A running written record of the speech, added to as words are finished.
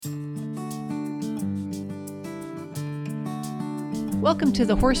Welcome to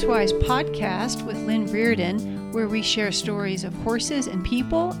the Horsewise podcast with Lynn Reardon, where we share stories of horses and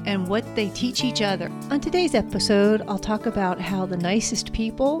people and what they teach each other. On today's episode, I'll talk about how the nicest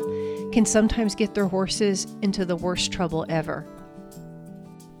people can sometimes get their horses into the worst trouble ever.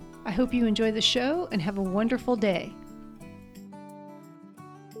 I hope you enjoy the show and have a wonderful day.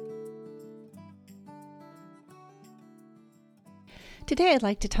 Today, I'd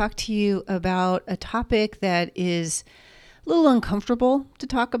like to talk to you about a topic that is a little uncomfortable to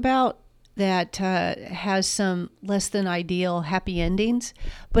talk about, that has some less than ideal happy endings,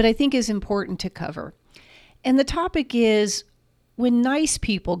 but I think is important to cover. And the topic is when nice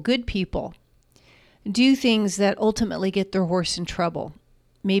people, good people, do things that ultimately get their horse in trouble,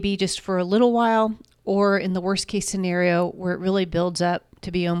 maybe just for a little while, or in the worst case scenario where it really builds up to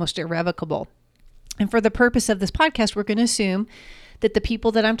be almost irrevocable. And for the purpose of this podcast, we're going to assume that the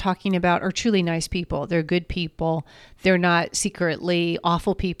people that I'm talking about are truly nice people. They're good people. They're not secretly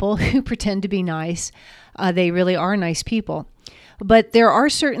awful people who pretend to be nice. They really are nice people. But there are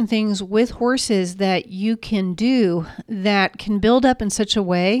certain things with horses that you can do that can build up in such a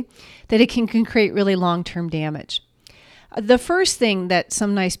way that it can create really long-term damage. The first thing that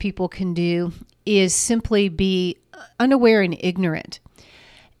some nice people can do is simply be unaware and ignorant.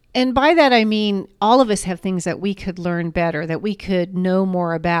 And by that, I mean, all of us have things that we could learn better, that we could know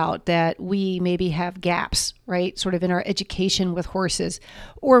more about, that we maybe have gaps, right? Sort of in our education with horses,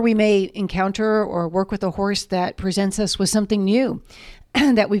 or we may encounter or work with a horse that presents us with something new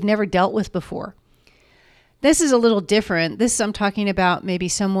that we've never dealt with before. This is a little different. I'm talking about maybe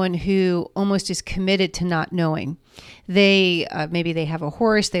someone who almost is committed to not knowing. Maybe they have a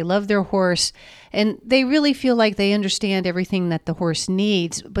horse, they love their horse, and they really feel like they understand everything that the horse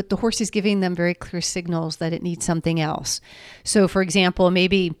needs, but the horse is giving them very clear signals that it needs something else. So for example,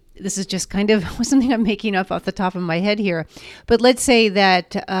 maybe this is just kind of something I'm making up off the top of my head here, but let's say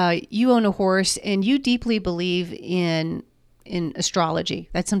that you own a horse and you deeply believe in astrology.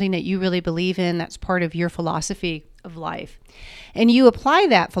 That's something that you really believe in. That's part of your philosophy of life. And you apply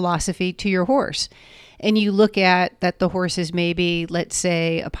that philosophy to your horse. And you look at that the horse is maybe, let's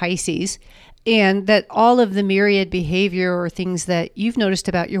say, a Pisces, and that all of the myriad behavior or things that you've noticed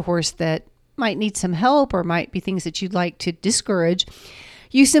about your horse that might need some help or might be things that you'd like to discourage,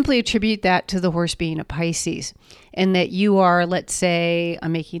 you simply attribute that to the horse being a Pisces. And that you are, let's say,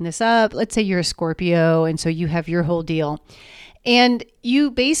 I'm making this up, let's say you're a Scorpio, and so you have your whole deal. And you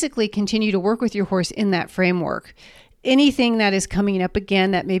basically continue to work with your horse in that framework. Anything that is coming up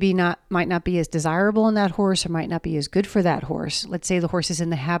again that might not be as desirable in that horse or might not be as good for that horse. Let's say the horse is in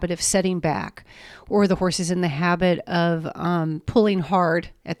the habit of setting back, or the horse is in the habit of pulling hard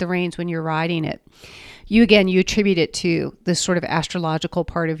at the reins when you're riding it. You attribute it to this sort of astrological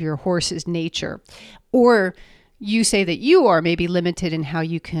part of your horse's nature. Or you say that you are maybe limited in how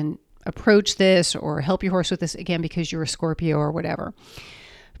you can approach this or help your horse with this, again, because you're a Scorpio or whatever.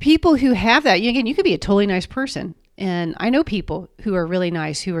 People who have that, again, you could be a totally nice person. And I know people who are really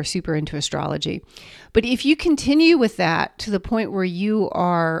nice, who are super into astrology. But if you continue with that to the point where you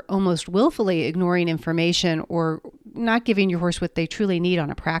are almost willfully ignoring information or not giving your horse what they truly need on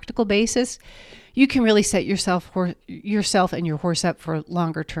a practical basis, you can really set yourself and your horse up for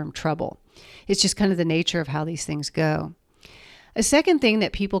longer term trouble. It's just kind of the nature of how these things go. A second thing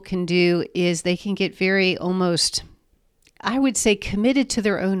that people can do is they can get very almost, I would say, committed to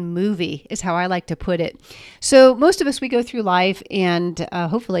their own movie is how I like to put it. So most of us, we go through life and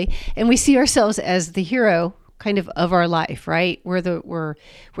hopefully, and we see ourselves as the hero kind of our life, right? We're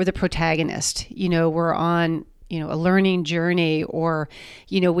the protagonist. We're on, a learning journey, or,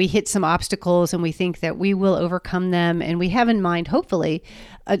 we hit some obstacles and we think that we will overcome them. And we have in mind, hopefully,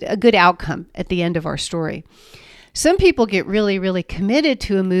 a good outcome at the end of our story. Some people get really, really committed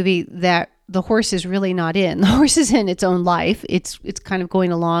to a movie that the horse is really not in. The horse is in its own life. It's kind of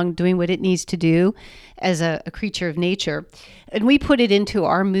going along, doing what it needs to do as a creature of nature. And we put it into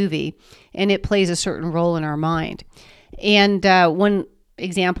our movie, and it plays a certain role in our mind. And one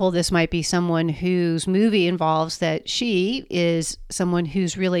example, this might be someone whose movie involves that she is someone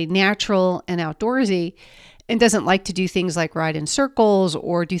who's really natural and outdoorsy and doesn't like to do things like ride in circles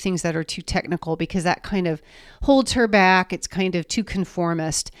or do things that are too technical, because that kind of holds her back. It's kind of too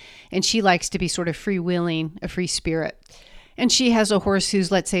conformist. And she likes to be sort of freewheeling, a free spirit. And she has a horse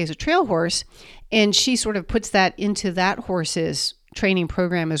who's, let's say, is a trail horse. And she sort of puts that into that horse's training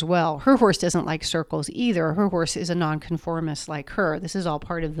program as well. Her horse doesn't like circles either. Her horse is a nonconformist like her. This is all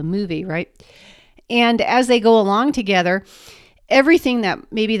part of the movie, right? And as they go along together, everything that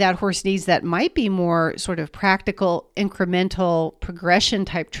maybe that horse needs that might be more sort of practical, incremental progression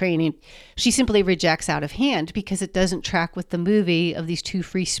type training, she simply rejects out of hand because it doesn't track with the movie of these two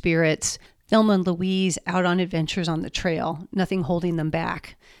free spirits, Thelma and Louise, out on adventures on the trail, nothing holding them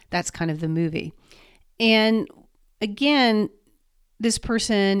back. That's kind of the movie. And again, this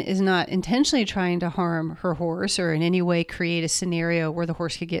person is not intentionally trying to harm her horse or in any way create a scenario where the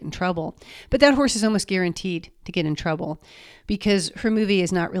horse could get in trouble. But that horse is almost guaranteed to get in trouble because her movie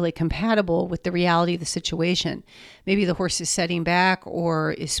is not really compatible with the reality of the situation. Maybe the horse is setting back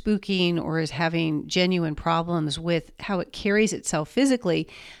or is spooking or is having genuine problems with how it carries itself physically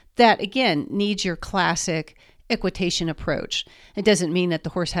that, again, needs your classic equitation approach. It doesn't mean that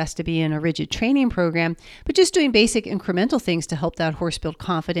the horse has to be in a rigid training program, but just doing basic incremental things to help that horse build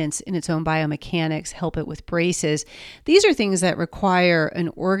confidence in its own biomechanics, help it with braces. These are things that require an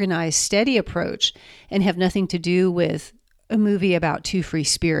organized, steady approach and have nothing to do with a movie about two free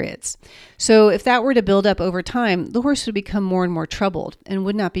spirits. So if that were to build up over time, the horse would become more and more troubled and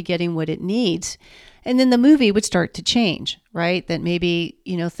would not be getting what it needs. And then the movie would start to change, right? That maybe,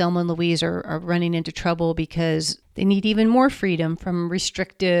 Thelma and Louise are running into trouble because they need even more freedom from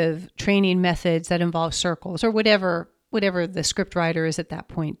restrictive training methods that involve circles or whatever the script writer is at that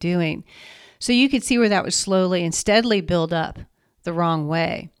point doing. So you could see where that would slowly and steadily build up the wrong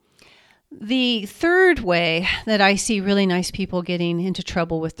way. The third way that I see really nice people getting into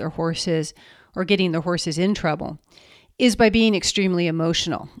trouble with their horses or getting their horses in trouble is by being extremely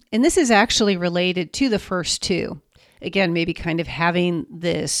emotional. And this is actually related to the first two. Again, maybe kind of having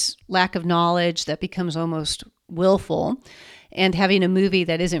this lack of knowledge that becomes almost willful and having a movie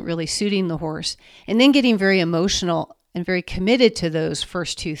that isn't really suiting the horse, and then getting very emotional and very committed to those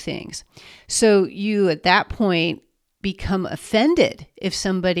first two things. So you, at that point, become offended if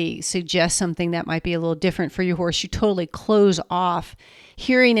somebody suggests something that might be a little different for your horse. You totally close off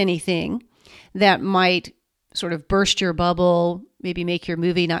hearing anything that might sort of burst your bubble, maybe make your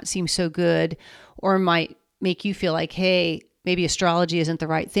movie not seem so good, or might make you feel like, hey, maybe astrology isn't the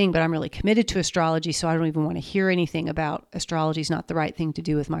right thing, but I'm really committed to astrology, so I don't even want to hear anything about astrology is not the right thing to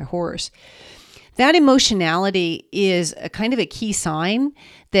do with my horse. That emotionality is a kind of a key sign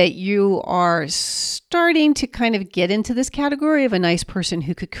that you are starting to kind of get into this category of a nice person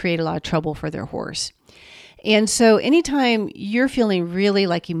who could create a lot of trouble for their horse. And so anytime you're feeling really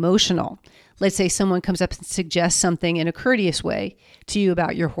like emotional, let's say someone comes up and suggests something in a courteous way to you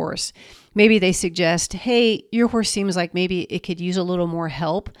about your horse. Maybe they suggest, hey, your horse seems like maybe it could use a little more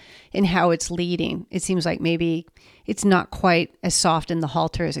help in how it's leading. It seems like maybe it's not quite as soft in the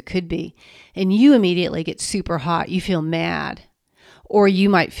halter as it could be. And you immediately get super hot. You feel mad, or you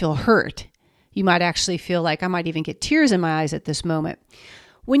might feel hurt. You might actually feel like I might even get tears in my eyes at this moment.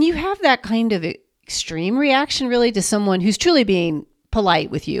 When you have that kind of extreme reaction really to someone who's truly being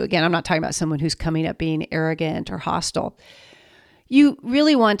polite with you. Again, I'm not talking about someone who's coming up being arrogant or hostile. You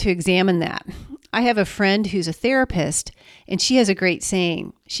really want to examine that. I have a friend who's a therapist, and she has a great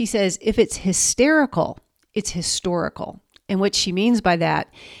saying. She says, if it's hysterical, it's historical. And what she means by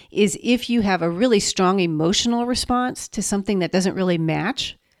that is if you have a really strong emotional response to something that doesn't really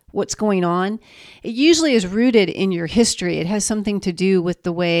match what's going on, it usually is rooted in your history. It has something to do with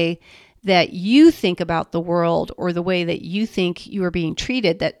the way that you think about the world or the way that you think you are being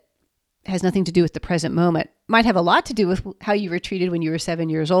treated that has nothing to do with the present moment. Might have a lot to do with how you were treated when you were 7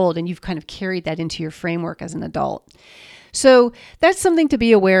 years old, and you've kind of carried that into your framework as an adult. So that's something to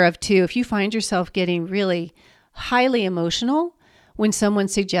be aware of too. If you find yourself getting really highly emotional when someone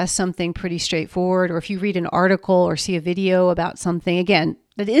suggests something pretty straightforward, or if you read an article or see a video about something, again,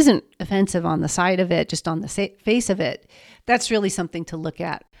 that isn't offensive on the side of it, just on the face of it, that's really something to look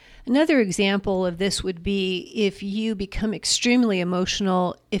at. Another example of this would be if you become extremely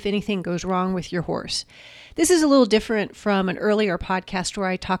emotional if anything goes wrong with your horse. This is a little different from an earlier podcast where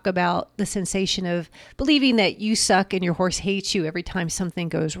I talk about the sensation of believing that you suck and your horse hates you every time something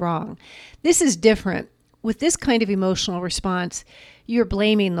goes wrong. This is different. With this kind of emotional response, you're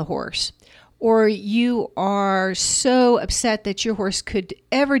blaming the horse, or you are so upset that your horse could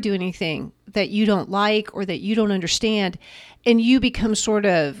ever do anything that you don't like or that you don't understand, and you become sort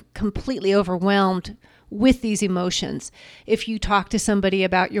of completely overwhelmed with these emotions. If you talk to somebody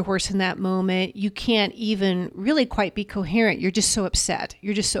about your horse in that moment, you can't even really quite be coherent. You're just so upset.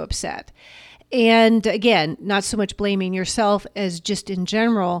 And again, not so much blaming yourself as just in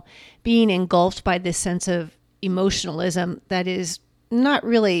general being engulfed by this sense of emotionalism that is not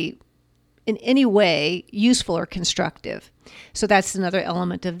really in any way useful or constructive. So that's another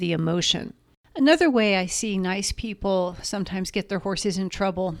element of the emotion. Another way I see nice people sometimes get their horses in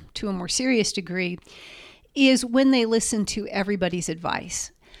trouble to a more serious degree is when they listen to everybody's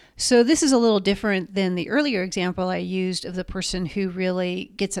advice. So this is a little different than the earlier example I used of the person who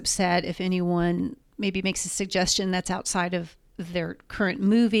really gets upset if anyone maybe makes a suggestion that's outside of their current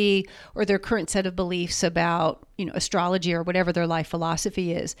movie or their current set of beliefs about, astrology or whatever their life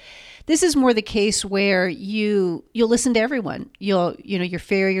philosophy is. This is more the case where you'll listen to everyone. Your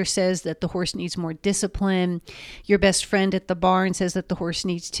farrier says that the horse needs more discipline. Your best friend at the barn says that the horse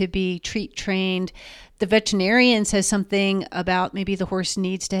needs to be treat trained. The veterinarian says something about maybe the horse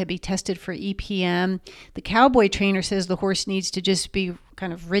needs to be tested for EPM. The cowboy trainer says the horse needs to just be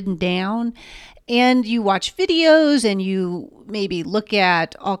kind of ridden down. And you watch videos and you maybe look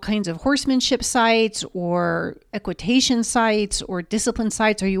at all kinds of horsemanship sites or equitation sites or discipline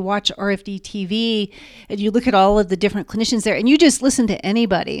sites, or you watch RFD TV and you look at all of the different clinicians there and you just listen to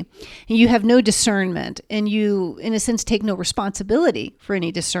anybody and you have no discernment and you, in a sense, take no responsibility for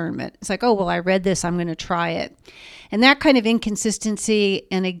any discernment. It's like, oh, well, I read this, I'm going to try it. And that kind of inconsistency,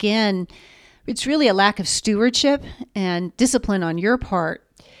 and again, it's really a lack of stewardship and discipline on your part,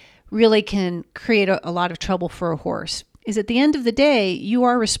 really can create a lot of trouble for a horse. Is at the end of the day, you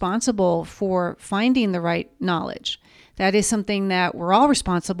are responsible for finding the right knowledge. That is something that we're all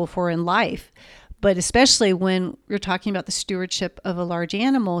responsible for in life, but especially when you're talking about the stewardship of a large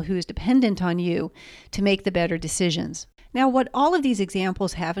animal who is dependent on you to make the better decisions. Now, what all of these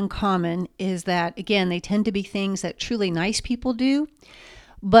examples have in common is that, again, they tend to be things that truly nice people do,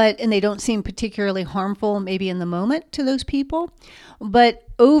 and they don't seem particularly harmful maybe in the moment to those people. But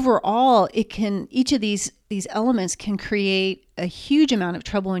overall, each of these elements can create a huge amount of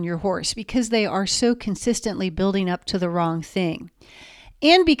trouble in your horse because they are so consistently building up to the wrong thing.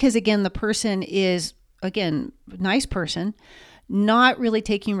 And because, again, the person is, nice person, not really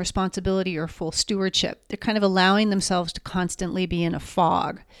taking responsibility or full stewardship. They're kind of allowing themselves to constantly be in a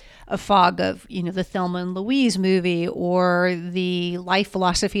fog of, the Thelma and Louise movie, or the life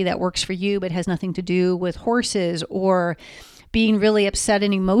philosophy that works for you but has nothing to do with horses, or being really upset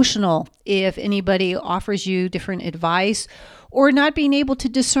and emotional if anybody offers you different advice, or not being able to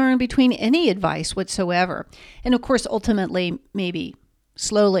discern between any advice whatsoever. And of course, ultimately, maybe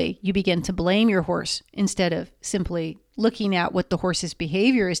slowly, you begin to blame your horse instead of simply looking at what the horse's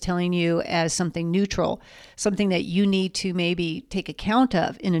behavior is telling you as something neutral, something that you need to maybe take account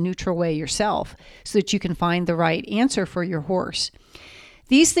of in a neutral way yourself so that you can find the right answer for your horse.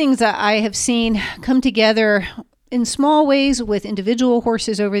 These things that I have seen come together in small ways with individual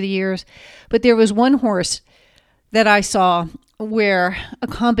horses over the years, but there was one horse that I saw where a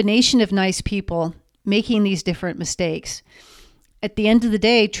combination of nice people making these different mistakes at the end of the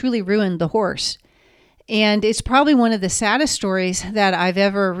day truly ruined the horse. And it's probably one of the saddest stories that I've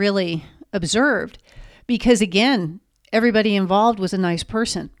ever really observed because, again, everybody involved was a nice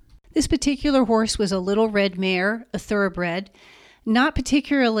person. This particular horse was a little red mare, a thoroughbred, not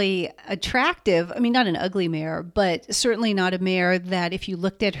particularly attractive. I mean, not an ugly mare, but certainly not a mare that if you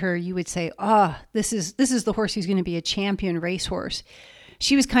looked at her, you would say, this is the horse who's going to be a champion racehorse.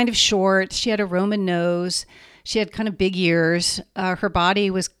 She was kind of short. She had a Roman nose. She had kind of big ears. Her body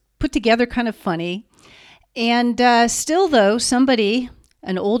was put together kind of funny. And still, though,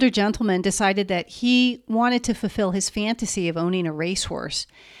 an older gentleman, decided that he wanted to fulfill his fantasy of owning a racehorse.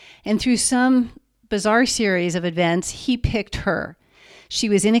 And through some bizarre series of events, he picked her. She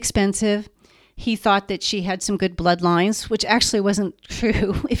was inexpensive. He thought that she had some good bloodlines, which actually wasn't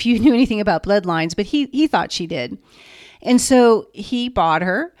true if you knew anything about bloodlines, but he thought she did. And so he bought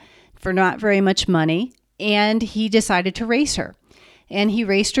her for not very much money, and he decided to race her. And he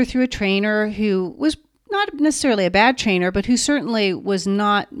raced her through a trainer who was not necessarily a bad trainer, but who certainly was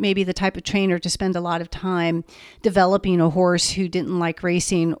not maybe the type of trainer to spend a lot of time developing a horse who didn't like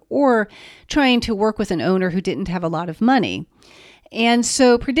racing or trying to work with an owner who didn't have a lot of money. And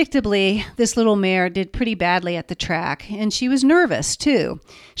so predictably, this little mare did pretty badly at the track, and she was nervous too.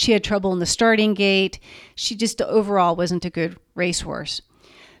 She had trouble in the starting gate. She just overall wasn't a good racehorse.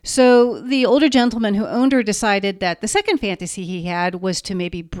 So the older gentleman who owned her decided that the second fantasy he had was to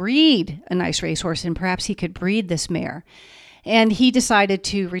maybe breed a nice racehorse, and perhaps he could breed this mare. And he decided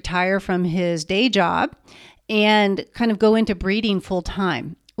to retire from his day job and kind of go into breeding full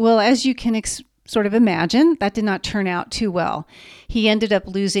time. Well, as you can sort of imagine, that did not turn out too well. He ended up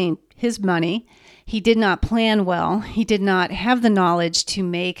losing his money. He did not plan well. He did not have the knowledge to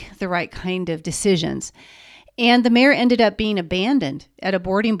make the right kind of decisions. And the mare ended up being abandoned at a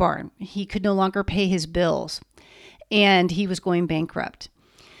boarding barn. He could no longer pay his bills, and he was going bankrupt.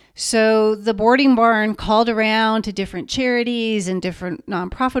 So the boarding barn called around to different charities and different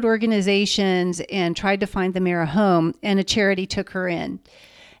nonprofit organizations and tried to find the mare a home, and a charity took her in.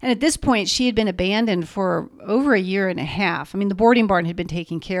 And at this point, she had been abandoned for over a year and a half. I mean, the boarding barn had been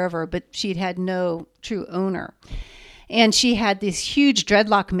taking care of her, but she had had no true owner. And she had this huge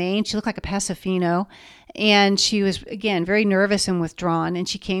dreadlock mane. She looked like a Pasofino. And she was, again, very nervous and withdrawn. And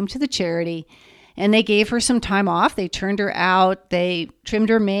she came to the charity, and they gave her some time off. They turned her out. They trimmed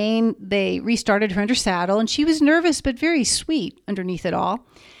her mane. They restarted her under saddle. And she was nervous, but very sweet underneath it all.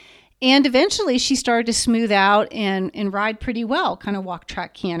 And eventually she started to smooth out and ride pretty well, kind of walk,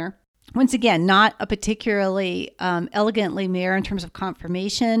 track, canter. Once again, not a particularly elegantly mare in terms of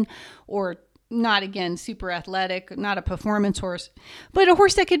conformation, or not, again, super athletic, not a performance horse, but a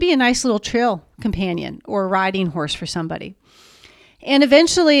horse that could be a nice little trail companion or a riding horse for somebody. And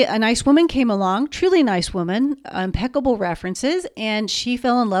eventually a nice woman came along, truly nice woman, impeccable references, and she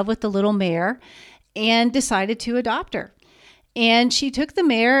fell in love with the little mare and decided to adopt her. And she took the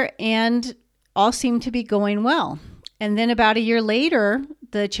mare, and all seemed to be going well. And then about a year later,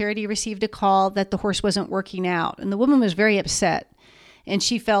 the charity received a call that the horse wasn't working out. And the woman was very upset. And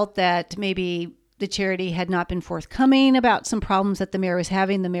she felt that maybe the charity had not been forthcoming about some problems that the mare was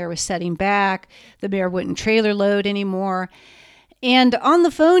having. The mare was setting back. The mare wouldn't trailer load anymore. And on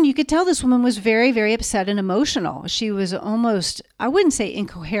the phone, you could tell this woman was very, very upset and emotional. She was almost, I wouldn't say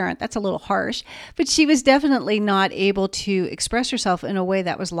incoherent, that's a little harsh, but she was definitely not able to express herself in a way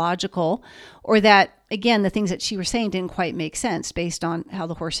that was logical, or that, again, the things that she was saying didn't quite make sense based on how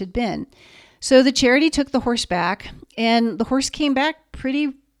the horse had been. So the charity took the horse back, and the horse came back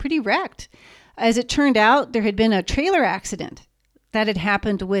pretty wrecked. As it turned out, there had been a trailer accident that had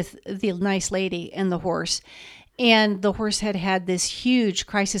happened with the nice lady and the horse. And the horse had had this huge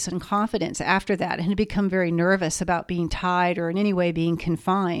crisis in confidence after that, and had become very nervous about being tied or in any way being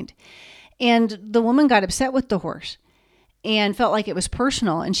confined. And the woman got upset with the horse and felt like it was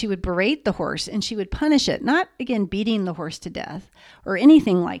personal, and she would berate the horse and she would punish it, not, again, beating the horse to death or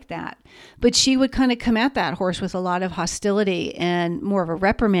anything like that, but she would kind of come at that horse with a lot of hostility and more of a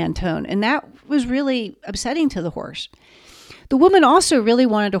reprimand tone. And that was really upsetting to the horse. The woman also really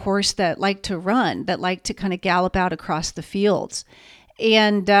wanted a horse that liked to run, that liked to kind of gallop out across the fields.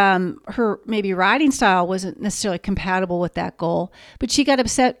 And her maybe riding style wasn't necessarily compatible with that goal, but she got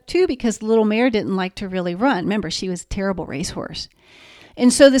upset too because the little mare didn't like to really run. Remember, she was a terrible racehorse.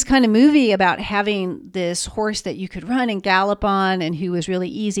 And so this kind of movie about having this horse that you could run and gallop on and who was really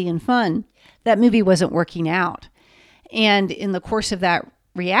easy and fun, that movie wasn't working out. And in the course of that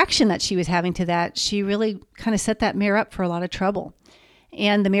reaction that she was having to that, she really kind of set that mare up for a lot of trouble.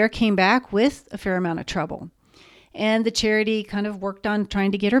 And the mare came back with a fair amount of trouble. And the charity kind of worked on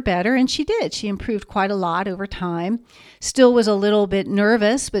trying to get her better, and she did. She improved quite a lot over time. Still was a little bit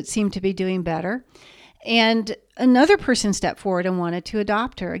nervous, but seemed to be doing better. And another person stepped forward and wanted to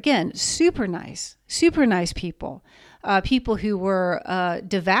adopt her. Again, super nice people. People who were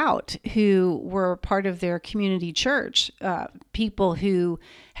devout, who were part of their community church, people who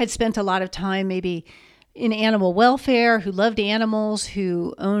had spent a lot of time maybe in animal welfare, who loved animals,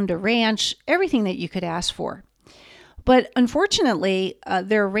 who owned a ranch, everything that you could ask for. But unfortunately,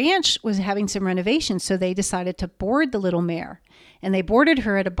 their ranch was having some renovations, so they decided to board the little mare. And they boarded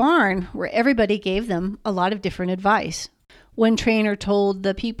her at a barn where everybody gave them a lot of different advice. One trainer told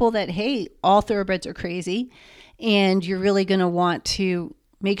the people that, hey, all thoroughbreds are crazy, and you're really going to want to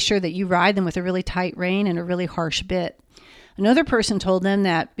make sure that you ride them with a really tight rein and a really harsh bit. Another person told them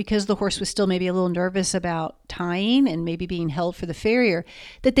that because the horse was still maybe a little nervous about tying and maybe being held for the farrier,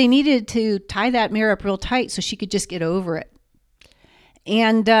 that they needed to tie that mare up real tight so she could just get over it.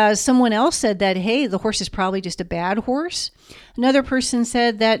 And someone else said that, hey, the horse is probably just a bad horse. Another person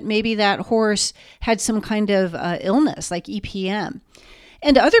said that maybe that horse had some kind of illness like EPM.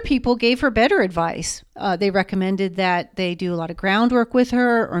 And other people gave her better advice. They recommended that they do a lot of groundwork with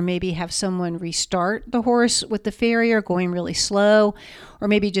her, or maybe have someone restart the horse with the farrier, going really slow, or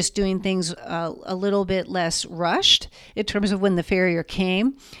maybe just doing things a little bit less rushed in terms of when the farrier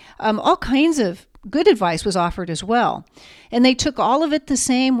came. All kinds of good advice was offered as well. And they took all of it the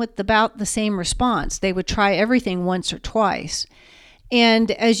same with about the same response. They would try everything once or twice.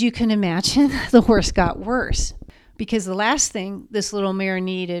 And as you can imagine, the horse got worse. Because the last thing this little mare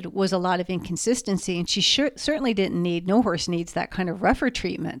needed was a lot of inconsistency, and she certainly didn't need, no horse needs that kind of rougher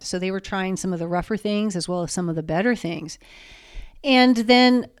treatment. So they were trying some of the rougher things as well as some of the better things. And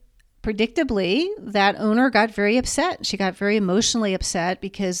then predictably, that owner got very upset. She got very emotionally upset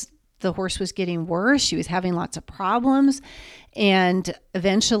because the horse was getting worse. She was having lots of problems. And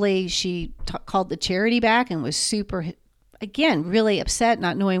eventually she called the charity back and was super, again, really upset,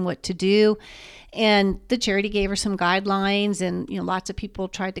 not knowing what to do. And the charity gave her some guidelines, and lots of people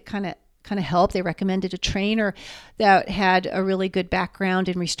tried to kind of kind of help. They recommended a trainer that had a really good background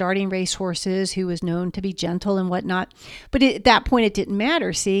in restarting racehorses, who was known to be gentle and whatnot. But at that point, it didn't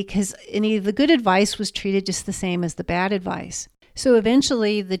matter, see, because any of the good advice was treated just the same as the bad advice. So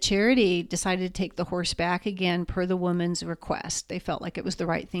eventually, the charity decided to take the horse back again per the woman's request. They felt like it was the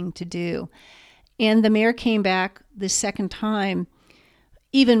right thing to do. And the mare came back the second time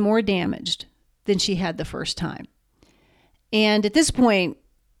even more damaged than she had the first time. And at this point,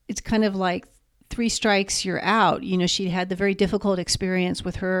 it's kind of like 3 strikes, you're out. You know, she had the very difficult experience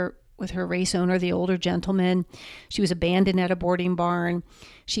with her race owner, the older gentleman. She was abandoned at a boarding barn.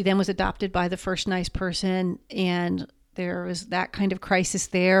 She then was adopted by the first nice person, and there was that kind of crisis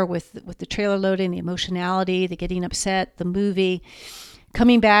there with the trailer loading, the emotionality, the getting upset, the movie,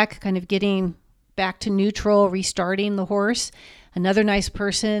 coming back, kind of getting back to neutral, restarting the horse. Another nice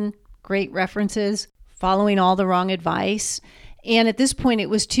person, great references, following all the wrong advice. And at this point, it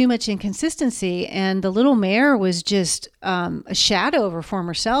was too much inconsistency, and the little mare was just a shadow of her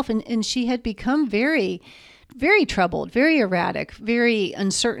former self, and she had become very, very troubled, very erratic, very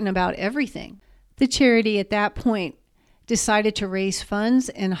uncertain about everything. The charity at that point decided to raise funds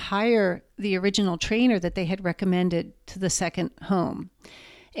and hire the original trainer that they had recommended to the second home.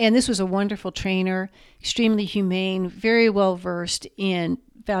 And this was a wonderful trainer, extremely humane, very well versed in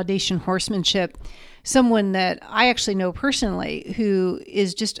foundation horsemanship, someone that I actually know personally, who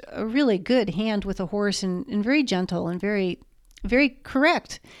is just a really good hand with a horse, and very gentle and very, very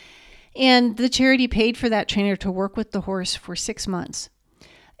correct. And the charity paid for that trainer to work with the horse for 6 months,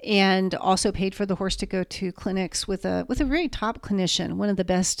 and also paid for the horse to go to clinics with a very top clinician, one of the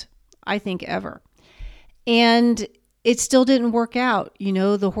best, I think, ever. And it still didn't work out. You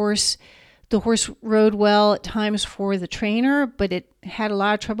know, the horse rode well at times for the trainer, but it had a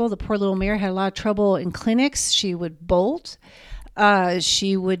lot of trouble. The poor little mare had a lot of trouble in clinics. She would bolt.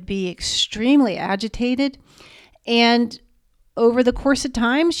 She would be extremely agitated. And over the course of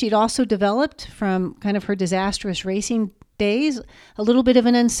time, she'd also developed, from kind of her disastrous racing days, a little bit of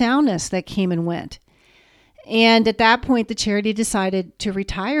an unsoundness that came and went. And at that point, the charity decided to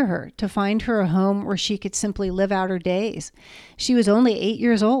retire her, to find her a home where she could simply live out her days. She was only 8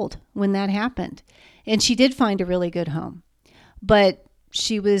 years old when that happened. And she did find a really good home. But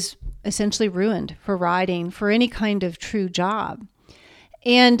she was essentially ruined for riding, for any kind of true job.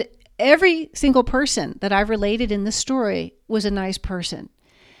 And every single person that I've related in this story was a nice person.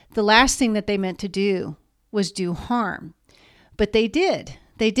 The last thing that they meant to do was do harm. But they did.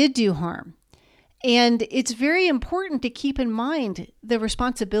 They did do harm. And it's very important to keep in mind the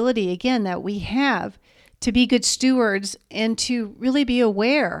responsibility, again, that we have to be good stewards and to really be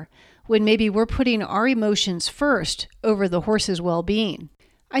aware when maybe we're putting our emotions first over the horse's well-being.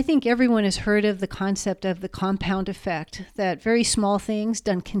 I think everyone has heard of the concept of the compound effect, that very small things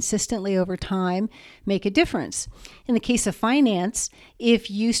done consistently over time make a difference. In the case of finance, if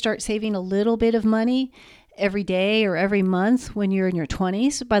you start saving a little bit of money every day or every month when you're in your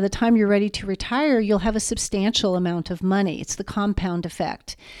 20s, by the time you're ready to retire, you'll have a substantial amount of money. It's the compound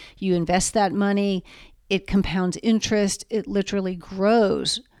effect. You invest that money, it compounds interest, it literally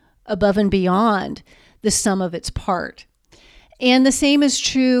grows above and beyond the sum of its part. And the same is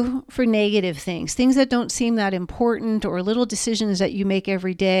true for negative things that don't seem that important, or little decisions that you make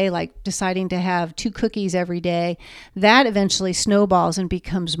every day, like deciding to have 2 cookies every day. That eventually snowballs and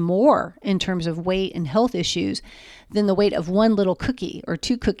becomes more in terms of weight and health issues than the weight of 1 little cookie or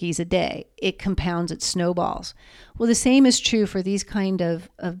 2 cookies a day. It compounds, it snowballs. Well, the same is true for these kind of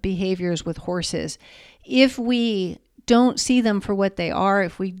behaviors with horses. If we don't see them for what they are,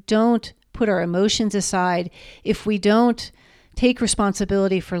 if we don't put our emotions aside, if we don't take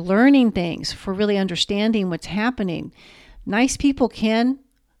responsibility for learning things, for really understanding what's happening, nice people can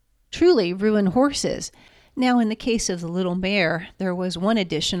truly ruin horses. Now, in the case of the little mare, there was one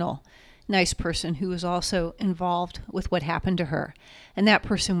additional nice person who was also involved with what happened to her, and that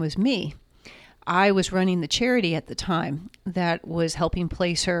person was me. I was running the charity at the time that was helping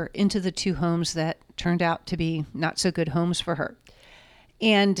place her into the 2 homes that turned out to be not so good homes for her.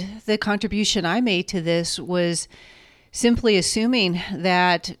 And the contribution I made to this was simply assuming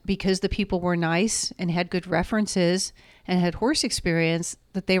that because the people were nice and had good references and had horse experience,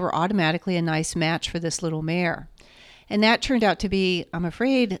 that they were automatically a nice match for this little mare. And that turned out to be, I'm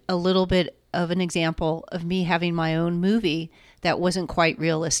afraid, a little bit of an example of me having my own movie that wasn't quite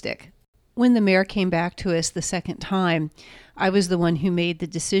realistic. When the mare came back to us the second time, I was the one who made the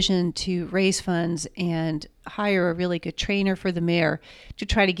decision to raise funds and hire a really good trainer for the mare to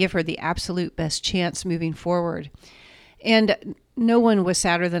try to give her the absolute best chance moving forward. And no one was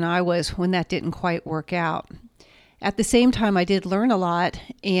sadder than I was when that didn't quite work out. At the same time, I did learn a lot,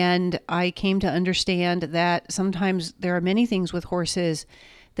 and I came to understand that sometimes there are many things with horses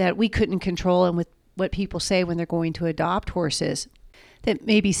that we couldn't control, and with what people say when they're going to adopt horses, that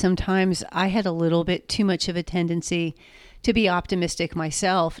maybe sometimes I had a little bit too much of a tendency to be optimistic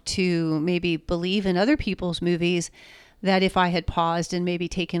myself, to maybe believe in other people's movies, that if I had paused and maybe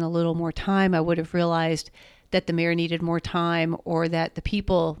taken a little more time, I would have realized that the mare needed more time, or that the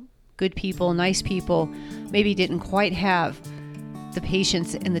people, good people, nice people, maybe didn't quite have the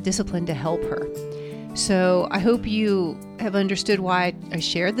patience and the discipline to help her. So I hope you have understood why I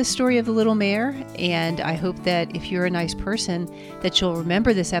shared the story of the little mare, and I hope that if you're a nice person, that you'll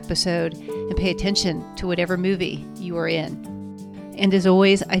remember this episode and pay attention to whatever movie you are in. And as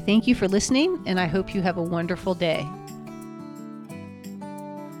always, I thank you for listening, and I hope you have a wonderful day.